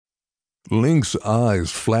Link's eyes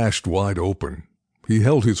flashed wide open. He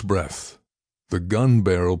held his breath. The gun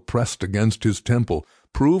barrel pressed against his temple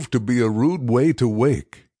proved to be a rude way to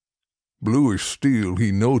wake. Bluish steel,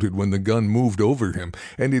 he noted when the gun moved over him,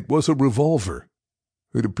 and it was a revolver.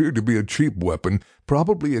 It appeared to be a cheap weapon,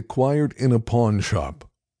 probably acquired in a pawn shop.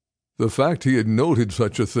 The fact he had noted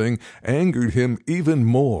such a thing angered him even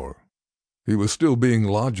more. He was still being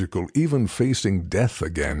logical, even facing death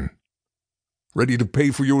again. "Ready to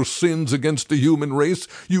pay for your sins against the human race,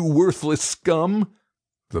 you worthless scum?"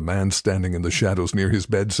 the man standing in the shadows near his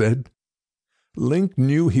bed said. Link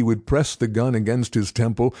knew he would press the gun against his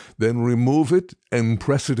temple, then remove it and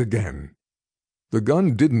press it again. The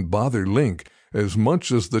gun didn't bother Link as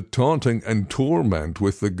much as the taunting and torment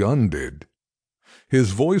with the gun did.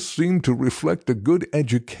 His voice seemed to reflect a good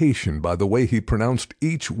education by the way he pronounced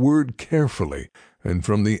each word carefully and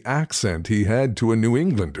from the accent he had to a New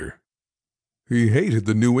Englander. He hated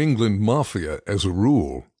the New England mafia as a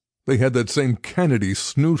rule. They had that same Kennedy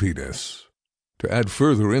snootiness. To add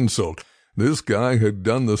further insult, this guy had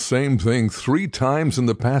done the same thing 3 times in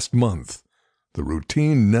the past month. The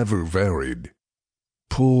routine never varied.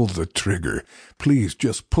 "Pull the trigger. Please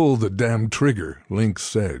just pull the damn trigger," Link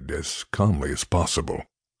said as calmly as possible.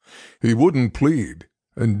 He wouldn't plead,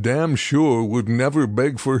 and damn sure would never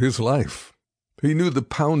beg for his life. He knew the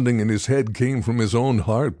pounding in his head came from his own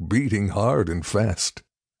heart beating hard and fast.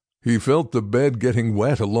 He felt the bed getting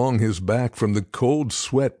wet along his back from the cold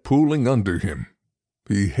sweat pooling under him.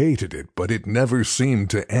 He hated it, but it never seemed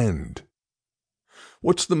to end.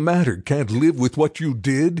 "What's the matter? Can't live with what you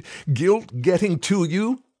did? Guilt getting to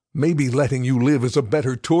you? Maybe letting you live is a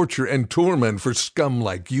better torture and torment for scum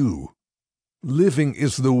like you. Living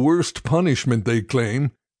is the worst punishment, they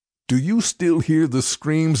claim. Do you still hear the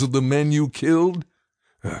screams of the men you killed?"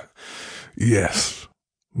 "Yes,"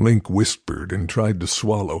 Link whispered and tried to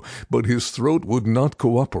swallow, but his throat would not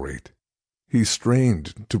cooperate. He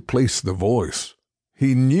strained to place the voice.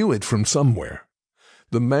 He knew it from somewhere.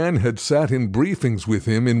 The man had sat in briefings with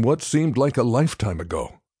him in what seemed like a lifetime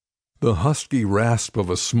ago. The husky rasp of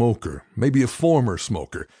a smoker, maybe a former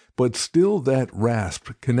smoker, but still that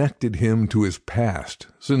rasp connected him to his past,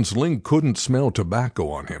 since Link couldn't smell tobacco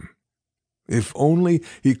on him. If only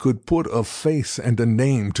he could put a face and a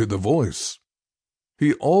name to the voice.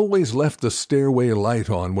 He always left the stairway light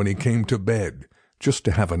on when he came to bed, just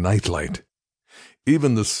to have a nightlight.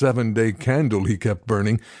 Even the 7-day candle he kept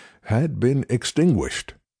burning had been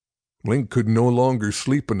extinguished. Link could no longer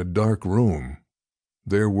sleep in a dark room.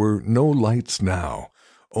 There were no lights now,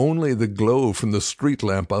 only the glow from the street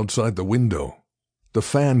lamp outside the window. The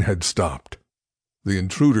fan had stopped. The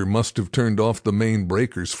intruder must have turned off the main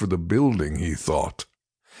breakers for the building, he thought.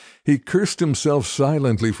 He cursed himself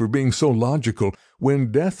silently for being so logical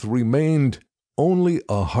when death remained only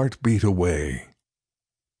a heartbeat away.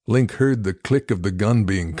 Link heard the click of the gun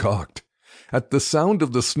being cocked. At the sound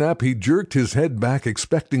of the snap, he jerked his head back,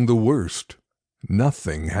 expecting the worst.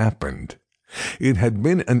 Nothing happened. It had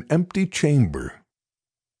been an empty chamber.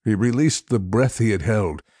 He released the breath he had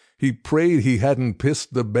held. He prayed he hadn't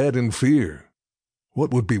pissed the bed in fear.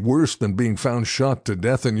 What would be worse than being found shot to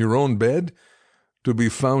death in your own bed? To be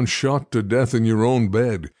found shot to death in your own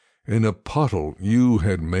bed, in a puddle you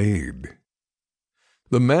had made.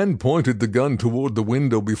 The man pointed the gun toward the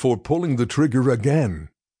window before pulling the trigger again.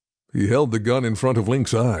 He held the gun in front of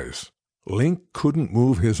Link's eyes. Link couldn't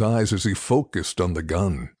move his eyes as he focused on the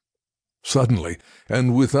gun. Suddenly,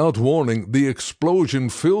 and without warning, the explosion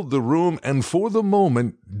filled the room and for the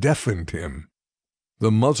moment deafened him.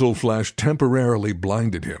 The muzzle flash temporarily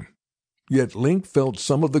blinded him. Yet Link felt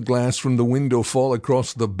some of the glass from the window fall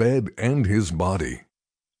across the bed and his body.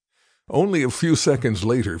 Only a few seconds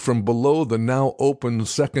later, from below the now open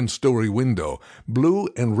second-story window, blue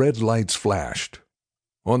and red lights flashed.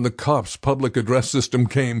 On the cops' public address system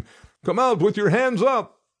came, "Come out with your hands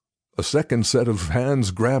up!" A second set of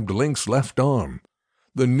hands grabbed Link's left arm.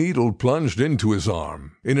 The needle plunged into his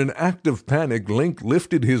arm. In an act of panic, Link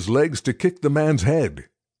lifted his legs to kick the man's head.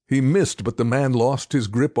 He missed, but the man lost his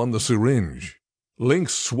grip on the syringe. Link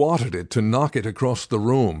swatted it to knock it across the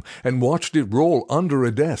room and watched it roll under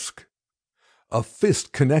a desk. A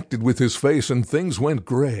fist connected with his face and things went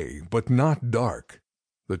gray, but not dark.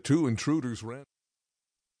 The two intruders ran.